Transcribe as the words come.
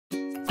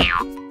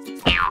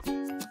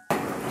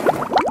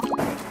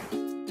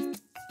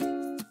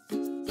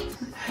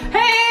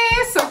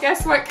Hey, so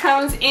guess what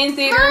comes in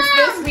theaters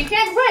this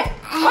weekend? What?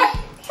 What?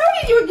 How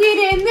did you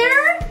get in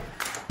there?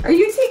 Are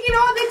you taking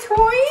all the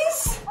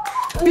toys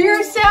for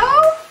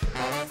yourself?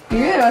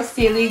 You're a little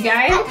silly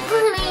guy.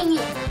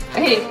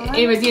 Hey,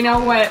 Ava, do you know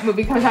what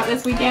movie comes out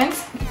this weekend?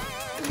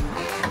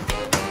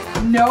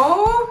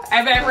 No?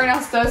 I bet everyone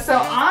else does. So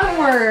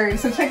Onward.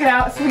 So check it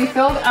out. So we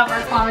filled up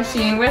our claw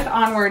machine with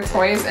Onward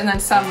toys and then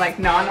some like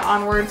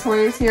non-Onward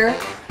toys here.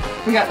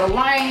 We got the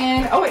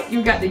lion. Oh wait,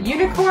 you got the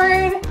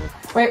unicorn.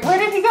 Wait, where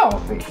did he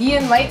go?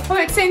 Ian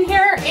Lightfoot's in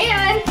here,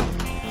 and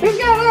we've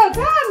got a little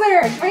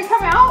toddler. Can we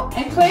come out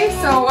and play?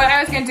 So what I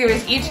was gonna do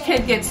is each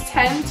kid gets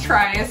 10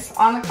 tries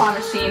on the claw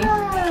machine,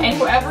 and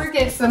whoever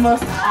gets the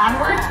most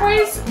Onward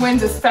toys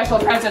wins a special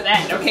prize at the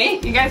end, okay?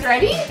 You guys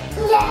ready?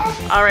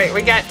 Yes. All right,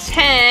 we got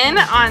 10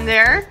 on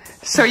there.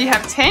 So you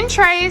have 10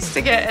 tries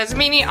to get as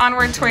many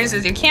Onward toys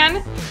as you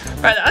can.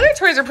 But the other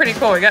toys are pretty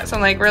cool. We got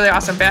some like really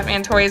awesome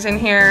Batman toys in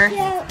here.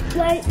 Yeah,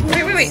 wait.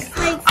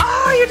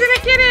 Oh, you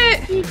didn't get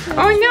it.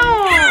 Oh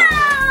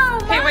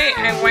no. Hey, wait,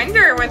 I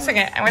wonder, one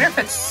second. I wonder if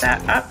it's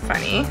set up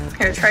funny.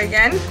 Here, try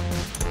again.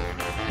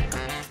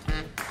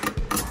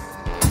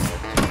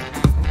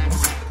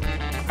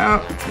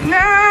 Oh,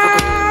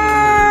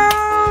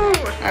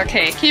 no.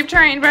 Okay, keep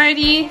trying,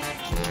 buddy.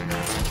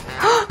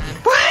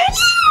 What?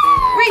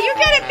 Wait, you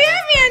got a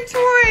Batman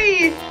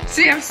toy.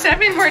 So you have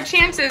 7 more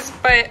chances,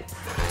 but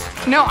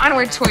no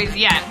Onward toys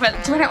yet.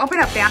 But do you want to open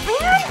up Batman?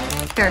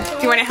 Here,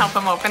 do you want to help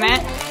him open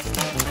it?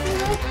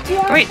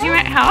 Wait, do you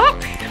want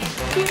help?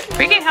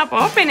 We can help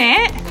open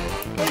it.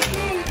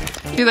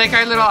 Do you like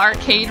our little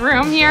arcade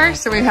room here?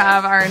 So we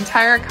have our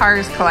entire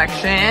Cars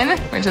collection,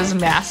 which is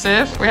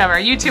massive. We have our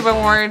YouTube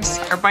awards,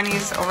 our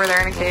bunnies over there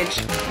in a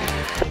cage.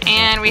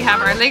 And we have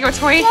our Lego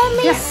toy.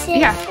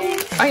 Yeah.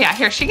 Oh yeah,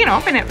 here, she can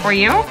open it for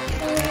you.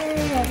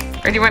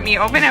 Or do you want me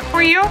to open it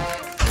for you?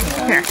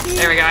 Here,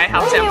 there we go, I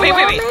helped him. Wait.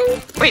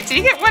 Wait, did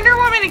you get Wonder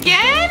Woman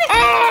again?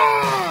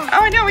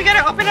 Oh no, we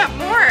gotta open up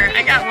more.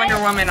 I got Wonder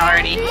Woman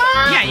already.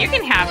 Yeah, you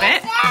can have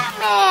it.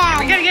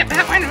 We gotta get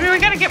Batman, we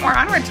gotta get more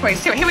Onward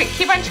toys too. Hey, wait,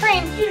 keep on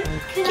trying.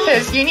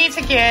 Because you need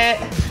to get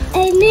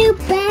a new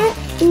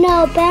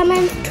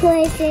Batman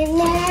toys in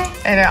there.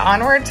 And an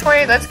Onward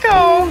toy, let's go.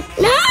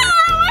 No,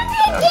 I want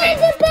to get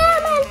the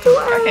Batman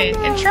toy. Okay,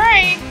 and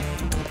try.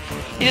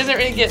 He doesn't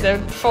really get the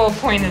full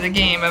point of the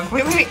game of,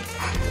 wait.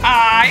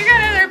 Ah, you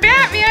got another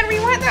Batman. We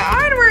want the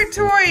Onward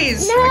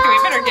toys. No. Okay, we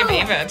better give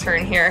Ava a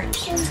turn here.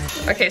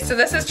 Okay, so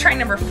this is try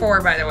number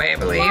 4, by the way, I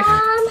believe.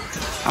 Mom,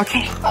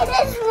 okay. I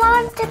just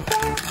want the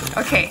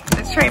Batman. Okay,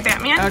 let's try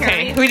Batman.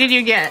 Okay, who did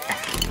you get?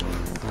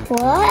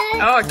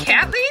 What? Oh, a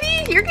cat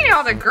lady? You're getting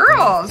all the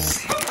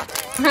girls.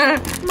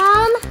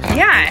 Mom?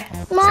 Yeah.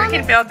 Mom? So we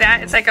can build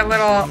that. It's like a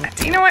little,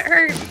 do you know what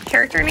her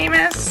character name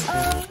is?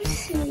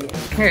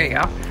 Here you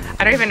go.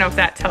 I don't even know if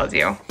that tells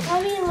you.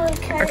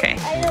 Okay.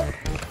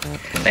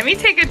 Let me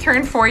take a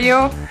turn for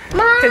you.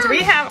 Because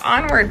we have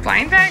Onward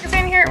blind bags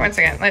in here. One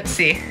second, let's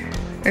see.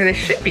 Or they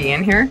should be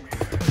in here.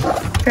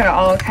 Got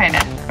all kind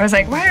of, I was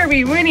like, why are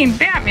we winning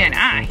Batman?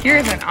 Ah,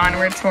 here's an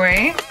Onward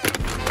toy.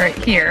 Right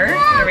here,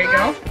 there we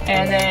go.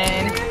 And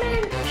then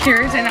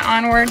here's an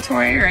Onward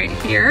toy right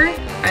here.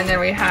 And then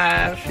we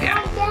have,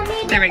 yeah,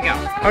 there we go.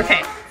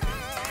 Okay,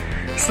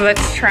 so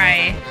let's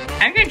try,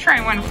 I'm gonna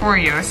try one for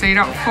you so you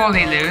don't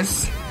fully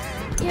lose.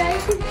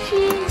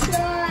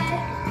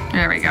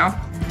 There we go.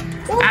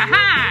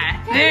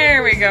 Aha!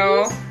 There we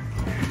go.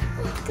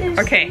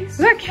 Okay,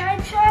 look.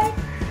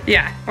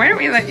 Yeah, why don't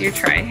we let you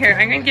try? Here,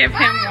 I'm gonna give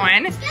him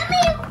one.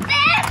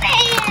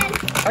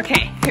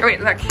 Okay, here, wait,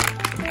 look.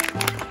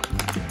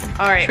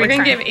 All right, we're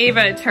gonna give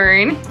Ava a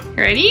turn.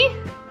 Ready?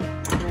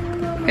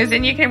 Because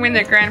then you can win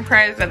the grand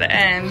prize at the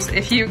end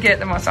if you get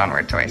the most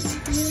Onward toys.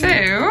 So,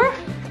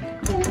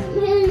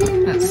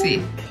 let's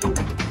see.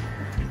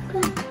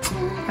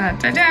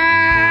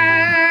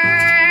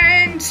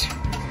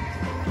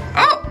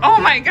 Oh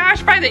my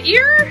gosh, by the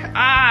ear?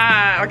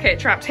 Ah, okay, it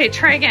dropped. Hey,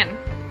 try again.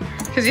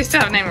 Because you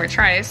still have 9 more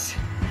tries.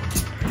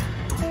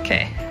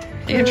 Okay,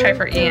 you can try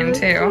for Ian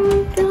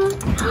too.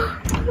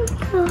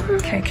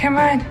 Okay, come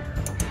on.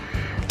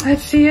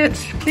 Let's see it.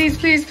 Please,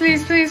 please,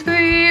 please, please,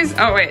 please.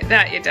 Oh wait,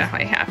 that you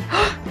definitely have.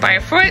 By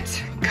a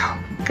foot. Go,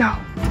 go,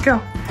 go,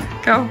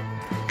 go,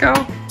 go,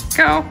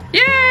 go.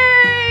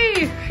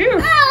 Yay! Phew.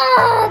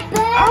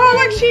 Oh,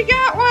 look, she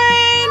got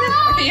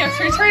one. Okay, you have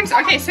 3 turns.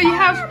 Okay, so you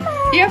have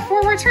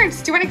 4 more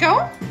turns. Do you want to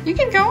go? You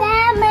can go.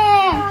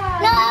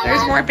 Batman. No,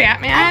 there's more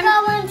Batman. I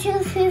got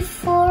 1, 2, 3,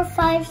 4,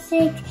 5,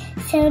 6,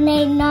 7,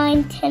 8,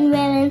 9, 10,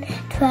 11,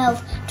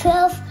 12.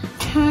 12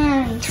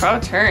 turns.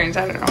 12 turns.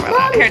 I don't know about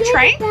that. Here,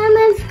 try.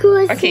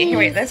 Okay, here,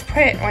 wait. Let's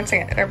put one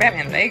second. They're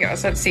Batman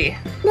Legos. Let's see.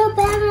 No,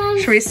 Batman.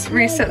 Should we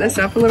reset this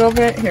up a little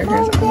bit? Here's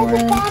one.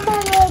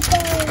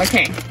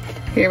 Okay,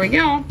 here we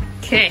go.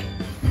 Okay.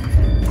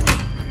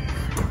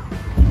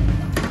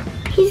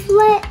 He's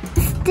let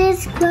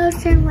this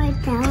closer my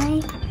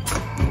belly.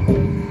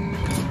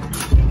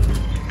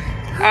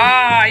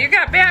 Ah, you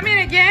got Batman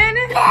again?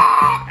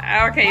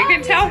 Yeah, okay, you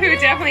can tell who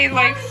definitely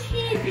likes,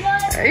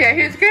 yeah,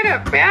 he's good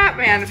at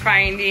Batman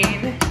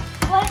finding,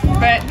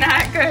 but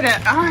not good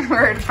at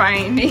Onward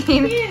finding.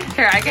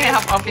 Here, I can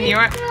help open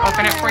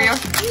it for you.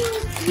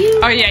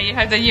 Oh yeah, you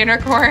have the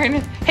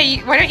unicorn. Hey,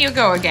 why don't you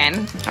go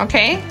again,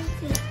 okay?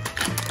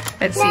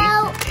 Let's see.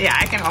 Yeah,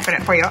 I can open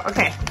it for you,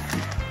 okay.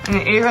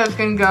 And Ava's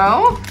gonna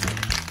go.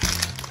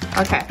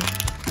 Okay,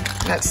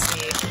 let's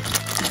see.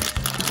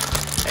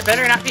 It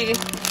better not be,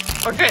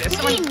 oh good, it's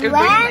someone Green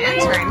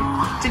Lantern.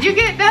 Did you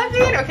get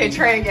nothing? Okay,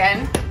 try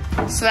again.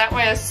 So that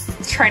was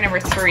try number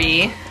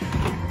 3. Okay.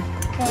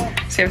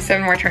 So you have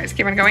 7 more tries.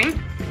 Keep on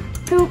going.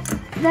 Nope,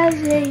 that's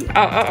 8.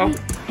 Oh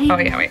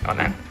yeah, wait, hold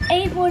on.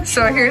 8 more tries.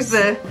 So here's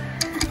the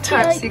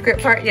top secret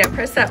part. Yeah,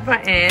 press that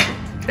button.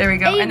 There we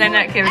go. And then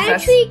that gives us.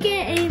 Actually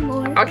get 8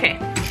 more. Okay.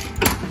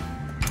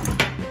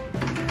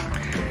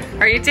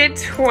 Or you did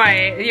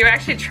twice. You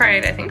actually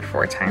tried, I think,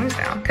 4 times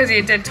now. Because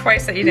you did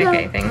twice that you didn't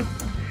get anything.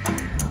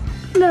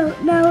 No,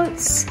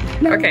 it's...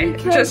 No, okay,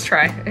 just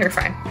try. You're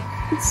fine.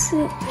 It's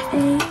 8.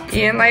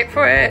 Ian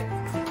Lightfoot.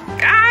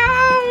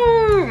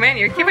 Oh, man,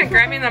 you're keeping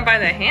grabbing them by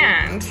the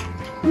hand.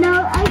 No,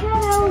 I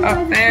got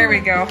Oh, there we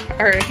go.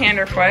 Or hand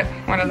or foot.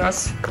 One of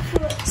those.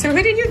 So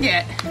who did you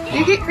get?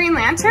 You get Green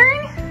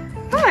Lantern?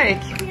 Look.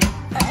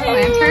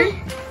 Lantern.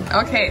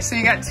 Okay, so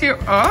you got 2.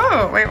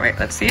 Oh, wait,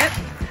 let's see it.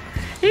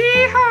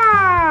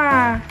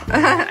 Yeehaw!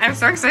 I'm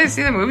so excited to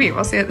see the movie.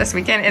 We'll see it this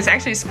weekend. It's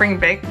actually spring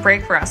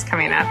break for us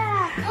coming up.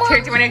 Here,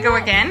 do you want to go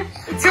again?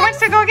 Who wants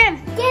to go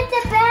again? Get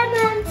the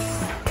Batman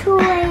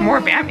toys. More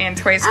Batman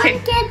toys. Okay.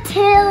 Get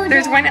 2.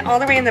 There's one all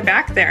the way in the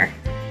back there.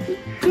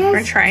 Want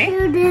to try?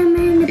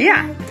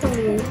 Yeah.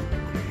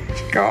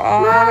 Go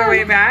all the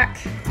way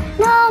back.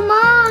 No,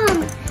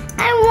 Mom.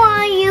 I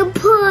want you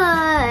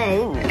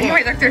put. Hey,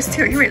 wait, look, there's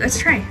 2. Here, wait, let's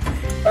try.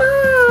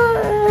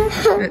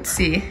 Let's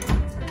see.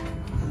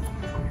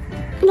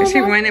 There's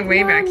one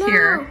way back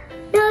here.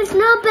 There's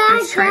no back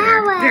Let's try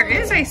there. There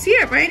is, I see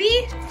it,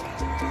 buddy.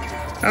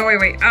 Oh,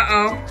 wait.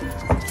 Uh-oh.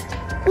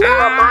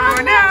 Oh,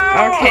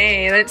 no.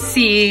 Okay, let's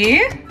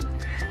see.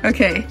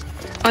 Okay.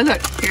 Oh,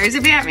 look, here's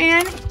a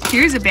Batman.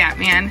 Here's a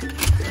Batman.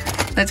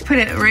 Let's put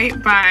it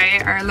right by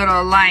our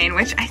little lion,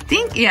 which I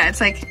think, yeah, it's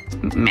like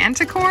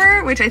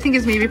Manticore, which I think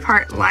is maybe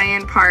part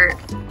lion, part,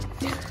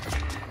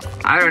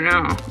 I don't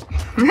know.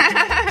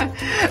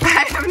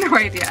 I have no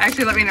idea.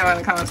 Actually, let me know in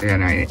the comments if you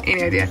have any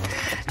idea.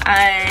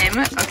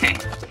 Okay,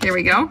 here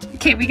we go.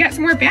 Okay, we got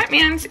some more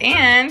Batmans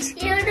and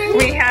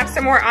we have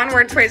some more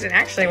Onward toys. And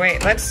actually,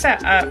 wait, let's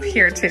set up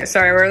here too.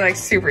 Sorry, we're like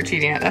super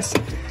cheating at this.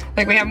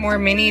 Like we have more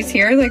minis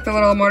here, like the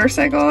little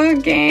motorcycle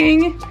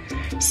gang.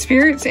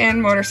 Spirits and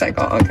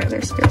motorcycle. Okay,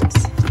 there's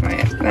spirits.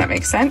 Right, that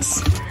makes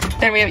sense.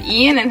 Then we have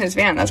Ian and his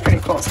van. That's pretty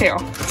cool too.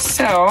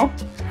 So,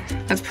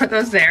 let's put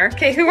those there.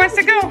 Okay, who wants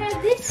to go?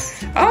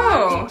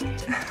 Oh,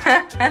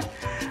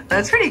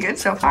 that's pretty good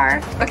so far.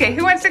 Okay,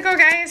 who wants to go,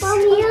 guys?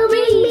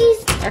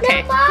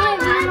 Okay.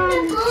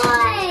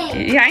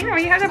 Yeah, I know,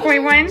 you have the boy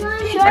one.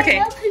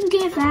 Okay.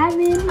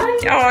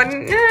 Oh,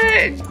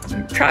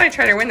 no. Probably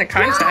try to win the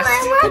contest.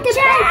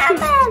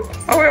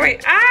 Oh,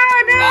 wait.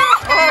 Oh, no.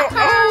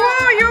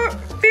 Oh, you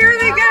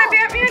barely got a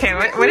Batman. Okay,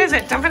 what is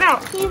it? Dump it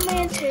out.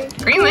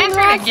 Green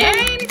Lantern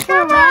again?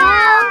 Come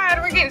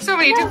on. We're getting so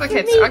many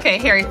duplicates. Okay,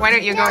 here, why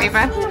don't you go,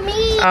 Eva?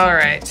 All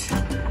right.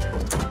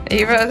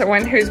 Eva, the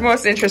one who's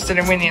most interested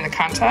in winning the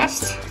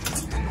contest.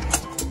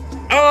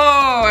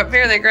 Oh, I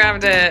barely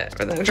grabbed it,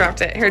 but then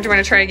dropped it. Here, do you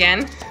want to try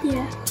again?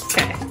 Yeah.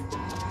 Okay.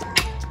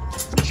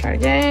 Try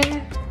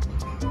again.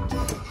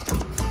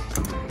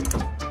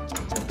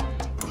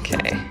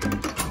 Okay.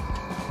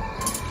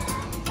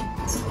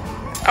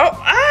 Oh,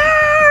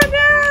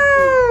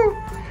 no!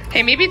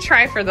 Hey, maybe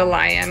try for the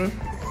lion.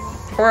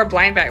 Or a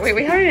blind bag. Wait,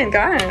 we haven't even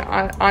gotten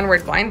an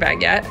Onward blind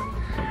bag yet.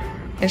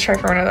 Let's try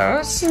for one of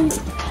those.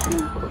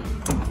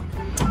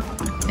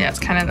 Yeah, it's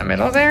kind of in the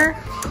middle there.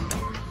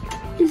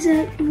 Is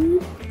that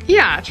good?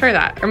 Yeah, try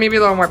that. Or maybe a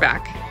little more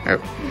back.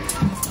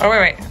 Oh,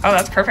 wait. Oh,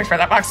 that's perfect for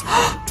that box.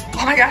 Oh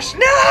my gosh, no!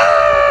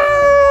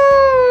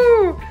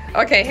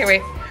 Okay, hey,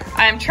 wait.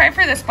 Try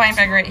for this blind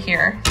bag right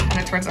here. And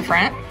then towards the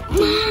front.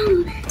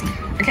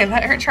 Okay,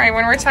 let her try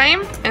one more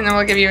time, and then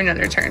we'll give you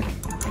another turn.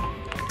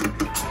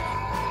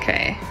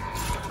 Okay.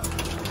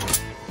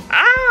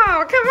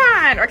 Oh, come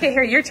on! Okay,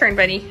 here, your turn,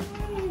 buddy.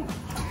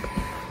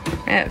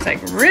 Man, it's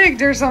like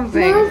rigged or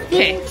something.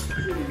 Okay.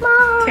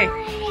 Okay.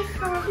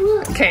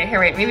 Okay, here,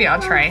 wait, maybe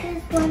I'll try.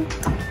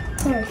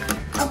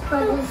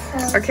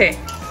 Okay.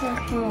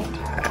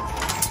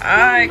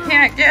 I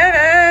can't get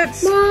it.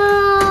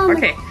 Mom.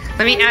 Okay,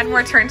 let me add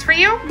more turns for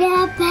you.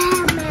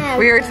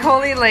 We are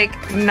totally like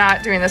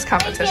not doing this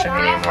competition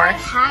anymore.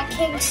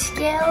 Hacking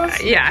skills?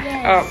 Yeah.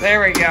 Yes. Oh,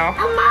 there we go.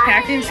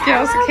 Hacking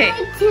skills. Okay.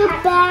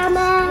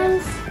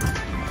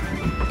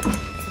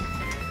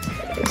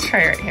 Let's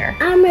try right here.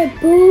 I'm a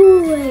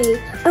boy.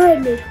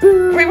 I'm a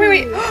boy.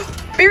 Wait.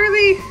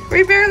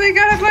 We barely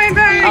got a blind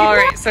bag. All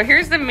right, so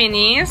here's the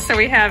minis. So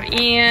we have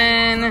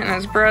Ian and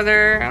his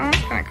brother. Oh,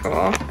 that's kind of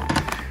cool.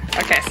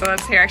 Okay, so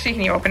let's here. Actually,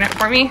 can you open it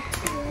for me?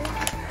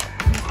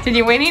 Did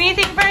you win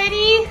anything,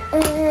 buddy?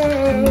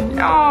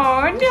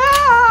 Oh,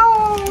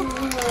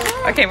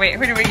 no. Okay, wait,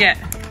 who do we get?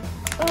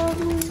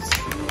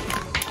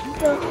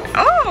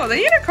 Oh, the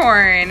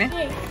unicorn.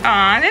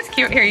 Aw, that's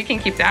cute. Here, you can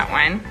keep that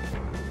one.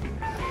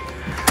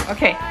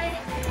 Okay.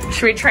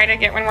 Should we try to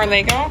get one more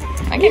Lego?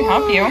 I can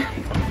help you.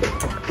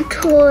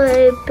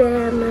 Toy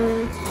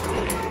Batman.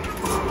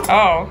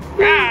 Oh.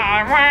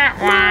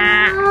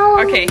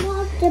 Okay.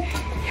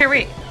 Here,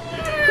 wait.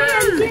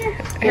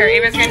 Here,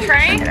 Ava's gonna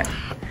try.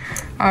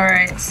 All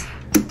right.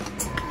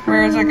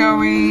 Where is it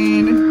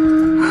going?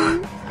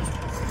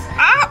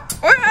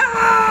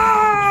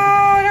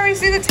 Oh, do we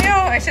see the tail?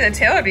 Actually, the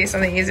tail would be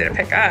something easy to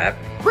pick up.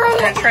 I'm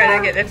gonna try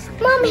to get it.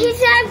 Mom, he's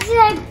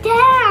upside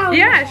down.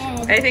 Yeah,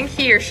 I think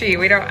he or she.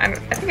 We don't. I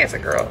think it's a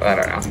girl. I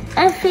don't know.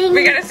 I think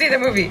we gotta see the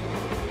movie.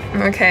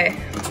 Okay,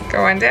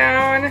 going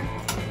down.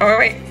 Oh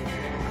wait.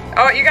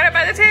 Oh, you got it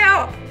by the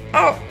tail.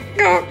 Oh,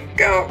 go,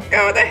 go,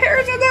 go! The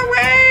hair's in the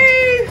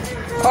way.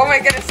 Oh my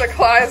goodness, the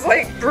claw is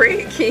like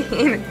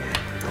breaking.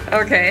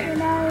 Okay.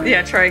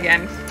 Yeah, try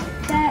again.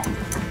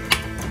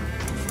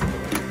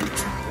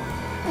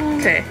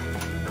 Okay.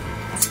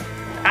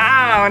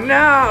 Oh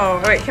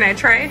no! Wait, can I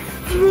try?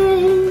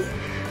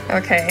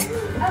 Okay.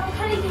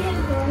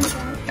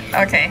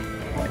 Okay.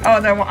 Oh,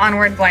 the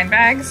Onward blind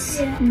bags?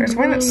 Yeah. There's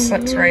one that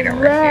slips right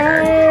over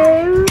here.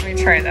 Let me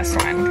try this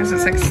one, because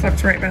it's like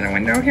slips right by the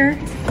window here.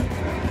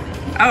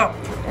 Oh,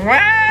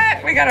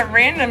 what? We got a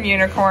random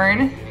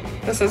unicorn.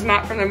 This is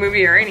not from the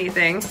movie or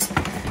anything.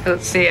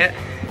 Let's see it.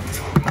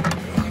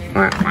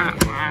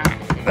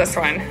 This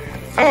one.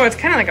 Oh, it's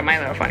kind of like a My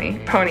Little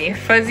Pony.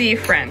 Fuzzy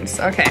Friends.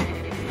 Okay.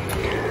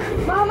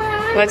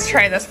 Mama. Let's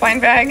try this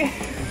blind bag.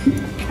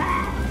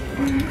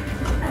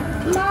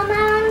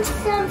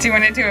 Mama. Do you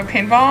want to do a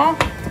pinball?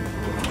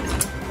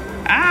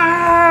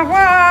 Ah,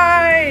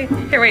 why?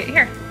 Here, wait,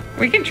 here.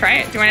 We can try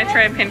it. Do you want to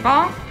try a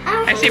pinball?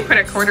 I actually put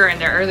a quarter in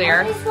there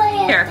earlier.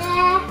 Here.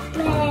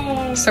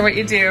 So what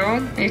you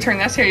do, you turn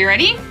this here. You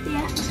ready?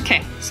 Yeah.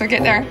 Okay, so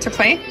get there to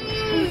play.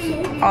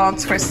 I'll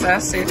twist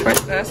this. So you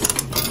twist this.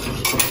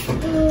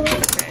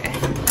 Okay.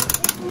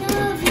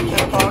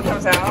 The ball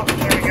comes out.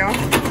 There we go.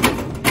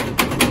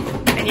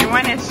 And you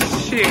want to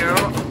shoot.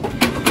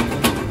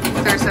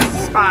 There's a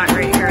spot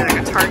right here, like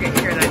a target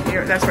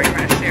here. That's what you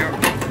want to shoot.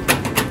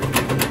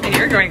 And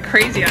you're going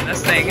crazy on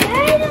this thing. I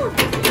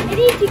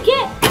need to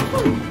get.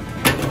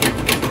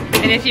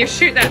 And if you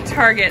shoot that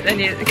target, then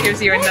it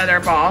gives you another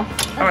ball.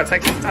 Oh, it's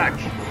like stuck.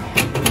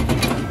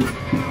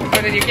 Oh,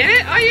 did you get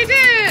it? Oh, you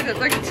did! It's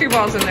like 2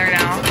 balls in there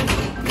now.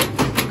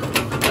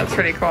 That's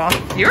pretty cool.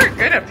 You were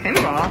good at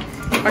pinball.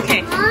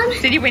 Okay,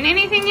 did you win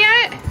anything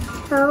yet?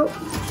 No.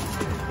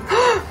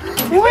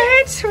 What?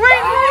 Wait,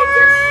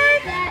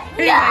 what?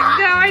 You're like,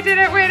 no, I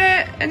didn't win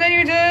it. And then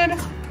you did.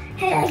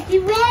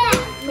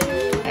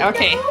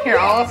 Okay, here,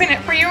 I'll open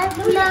it for you.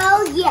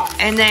 No, yes.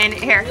 And then,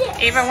 here,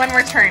 Ava, one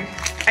more turn.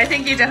 I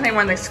think you definitely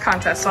won this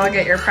contest, so I'll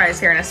get your prize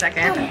here in a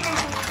second.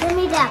 Give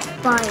me that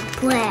ball.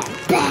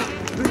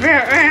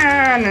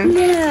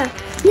 Batman.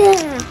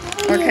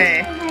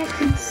 Okay.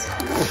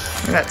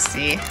 Let's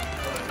see.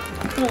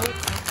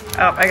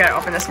 Oh, I gotta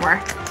open this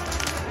more.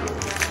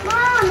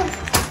 Mom.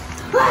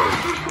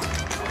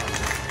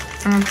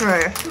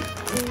 Okay.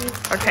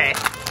 Okay.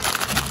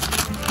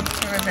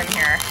 What's in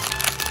here?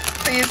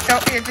 Please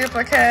don't be a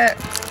duplicate.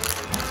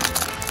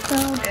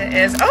 It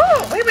is.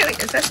 Oh,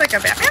 wait. Is this like a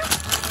Batman?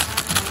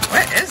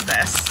 What is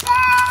this?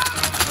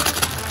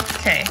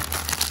 Okay.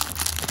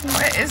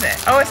 What is it?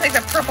 Oh, it's like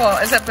the purple.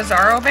 Is it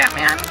Bizarro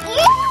Batman?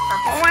 Yeah. The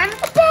purple one?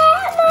 Batman.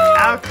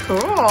 Oh, cool.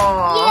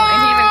 Yeah.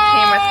 And he even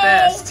came with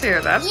this too.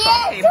 That's cool.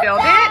 Can you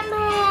build it?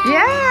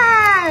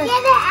 Yeah.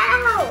 Get it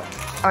out.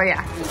 Oh,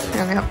 yeah.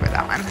 Let me help with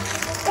that one.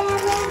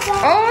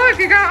 Oh, look,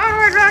 you got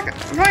Onward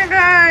blind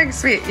bag.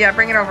 Sweet. Yeah,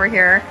 bring it over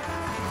here.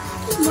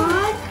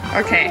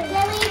 Okay.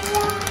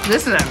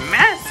 This is a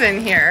mess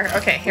in here.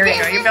 Okay, here we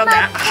go. You build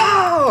that.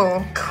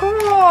 Oh,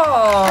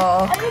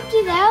 cool.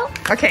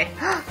 Okay.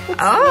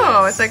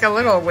 Oh, it's like a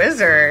little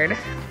wizard.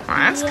 Oh,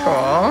 that's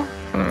cool.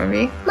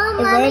 Maybe.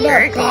 Mama, is it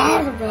a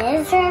bad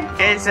wizard?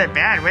 It's a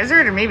bad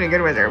wizard or maybe a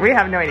good wizard. We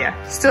have no idea.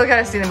 Still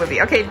gotta see the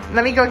movie. Okay,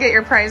 let me go get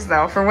your prize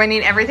though for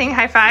winning everything.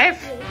 High five.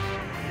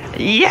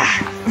 Yeah.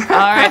 All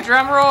right,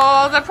 drum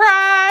roll. The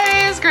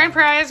prize, grand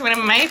prize, one of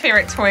my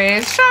favorite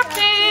toys,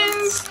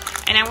 Shopkins.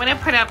 And I want to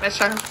put up a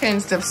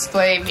Shopkins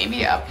display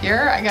maybe up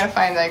here. I gotta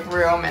find like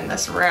room in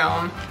this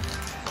room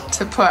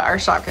to put our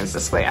Shopkins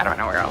display. I don't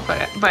know where I'll put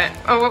it, but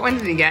oh, what one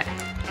did you get?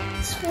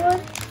 This one.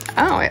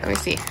 Oh, wait, let me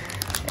see.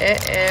 It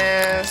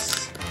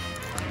is,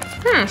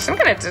 some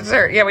kind of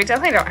dessert. Yeah, we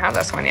definitely don't have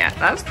this one yet.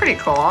 That's pretty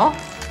cool.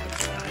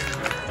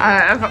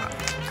 I've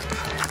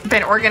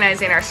been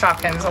organizing our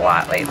Shopkins a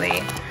lot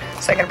lately,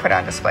 so I can put it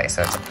on display.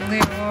 So it's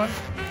blue.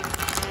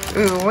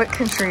 Ooh, what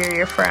country are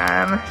you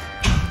from?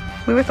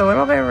 Blue with a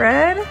little bit of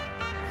red.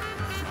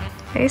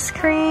 Ice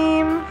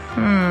cream.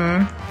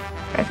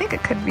 I think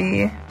it could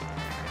be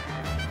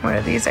one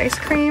of these ice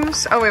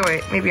creams. Oh,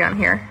 wait, maybe on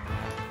here.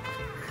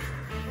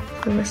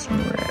 Blue with some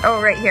red.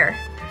 Oh, right here.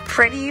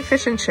 Freddy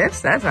fish and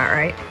chips? That's not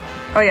right.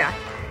 Oh, yeah.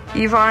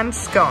 Yvonne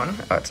scone.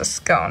 Oh, it's a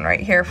scone right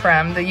here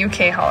from the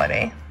UK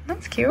holiday.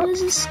 That's cute. What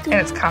is a scone?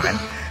 And it's common.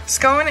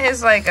 Scone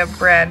is like a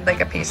bread,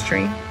 like a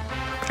pastry.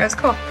 That's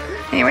cool.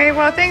 Anyway,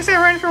 well, thanks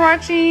everyone for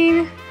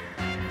watching.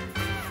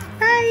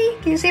 Bye.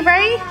 Can you say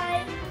bye?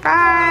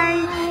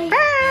 Bye. Bye.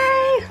 Bye.